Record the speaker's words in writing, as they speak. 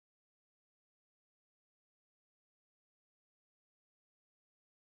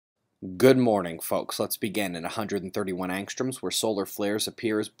Good morning, folks. Let's begin in 131 angstroms where solar flares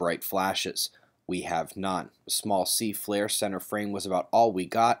appear as bright flashes. We have none. A small C flare center frame was about all we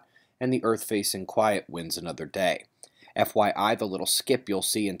got, and the Earth facing quiet wins another day. FYI, the little skip you'll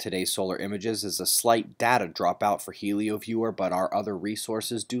see in today's solar images is a slight data dropout for HelioViewer, but our other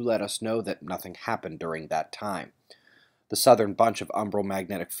resources do let us know that nothing happened during that time. The southern bunch of umbral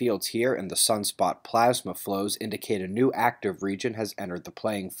magnetic fields here and the sunspot plasma flows indicate a new active region has entered the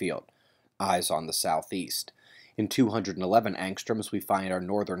playing field. Eyes on the southeast. In 211 angstroms, we find our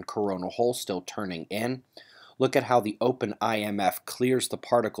northern coronal hole still turning in. Look at how the open IMF clears the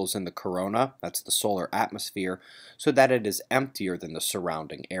particles in the corona, that's the solar atmosphere, so that it is emptier than the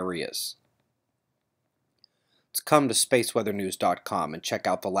surrounding areas. Let's come to spaceweathernews.com and check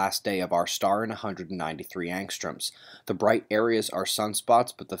out the last day of our star in 193 angstroms. The bright areas are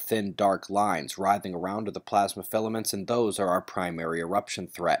sunspots, but the thin dark lines writhing around are the plasma filaments, and those are our primary eruption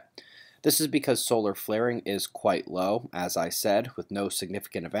threat. This is because solar flaring is quite low, as I said, with no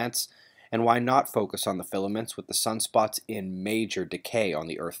significant events, and why not focus on the filaments with the sunspots in major decay on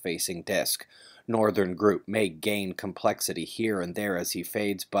the Earth-facing disk? Northern group may gain complexity here and there as he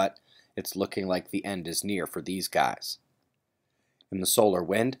fades, but it's looking like the end is near for these guys. In the solar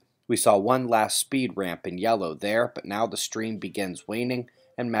wind, we saw one last speed ramp in yellow there, but now the stream begins waning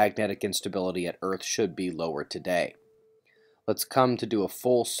and magnetic instability at Earth should be lower today. Let's come to do a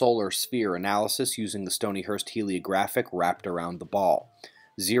full solar sphere analysis using the Stonyhurst heliographic wrapped around the ball.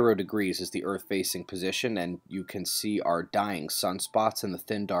 0 degrees is the Earth-facing position, and you can see our dying sunspots and the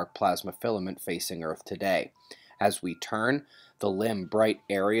thin dark plasma filament facing Earth today. As we turn, the limb bright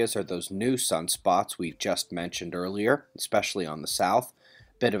areas are those new sunspots we just mentioned earlier, especially on the south.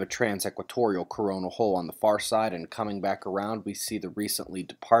 Bit of a transequatorial coronal hole on the far side, and coming back around we see the recently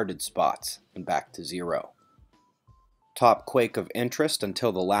departed spots, and back to 0. Top quake of interest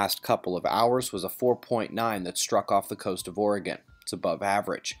until the last couple of hours was a 4.9 that struck off the coast of Oregon. It's above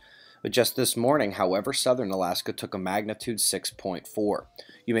average. But just this morning, however, southern Alaska took a magnitude 6.4.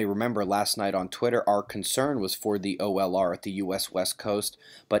 You may remember last night on Twitter our concern was for the OLR at the U.S. West Coast,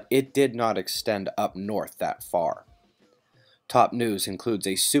 but it did not extend up north that far. Top news includes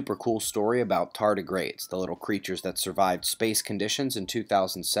a super cool story about tardigrades, the little creatures that survived space conditions in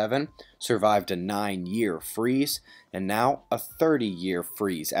 2007, survived a 9-year freeze, and now a 30-year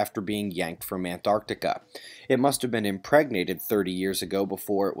freeze after being yanked from Antarctica. It must have been impregnated 30 years ago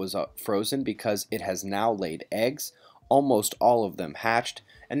before it was frozen because it has now laid eggs, almost all of them hatched,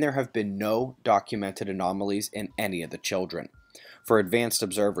 and there have been no documented anomalies in any of the children. For advanced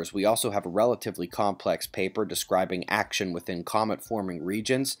observers, we also have a relatively complex paper describing action within comet-forming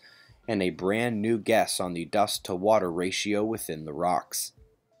regions and a brand new guess on the dust-to-water ratio within the rocks.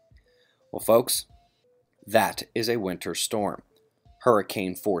 Well, folks, that is a winter storm.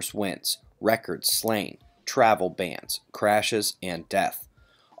 Hurricane-force winds, records slain, travel bans, crashes, and death.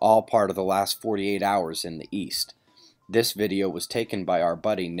 All part of the last 48 hours in the east. This video was taken by our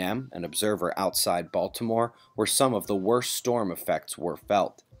buddy Nem, an observer outside Baltimore, where some of the worst storm effects were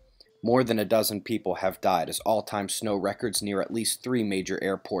felt. More than a dozen people have died as all-time snow records near at least 3 major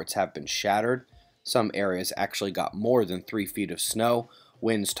airports have been shattered. Some areas actually got more than 3 feet of snow.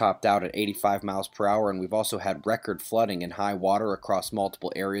 Winds topped out at 85 miles per hour, and we've also had record flooding and high water across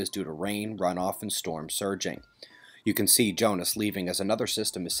multiple areas due to rain, runoff, and storm surging. You can see Jonas leaving as another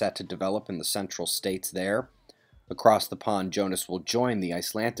system is set to develop in the central states there. Across the pond, Jonas will join the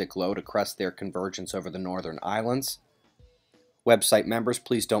Icelandic low to crest their convergence over the northern islands. Website members,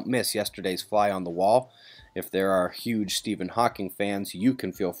 please don't miss yesterday's fly on the wall. If there are huge Stephen Hawking fans, you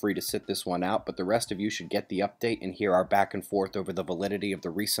can feel free to sit this one out, but the rest of you should get the update and hear our back and forth over the validity of the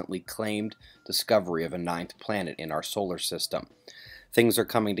recently claimed discovery of a 9th planet in our solar system. Things are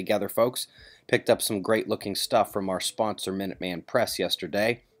coming together, folks. Picked up some great looking stuff from our sponsor Minuteman Press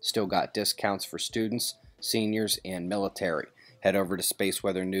yesterday. Still got discounts for students, seniors, and military. Head over to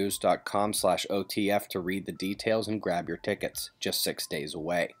spaceweathernews.com/OTF to read the details and grab your tickets. Just 6 days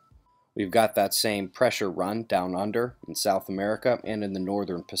away. We've got that same pressure run down under in South America and in the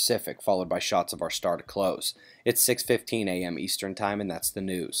northern Pacific, followed by shots of our star to close. It's 6:15 a.m. Eastern Time, and that's the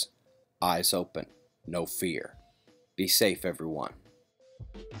news. Eyes open. No fear. Be safe, everyone.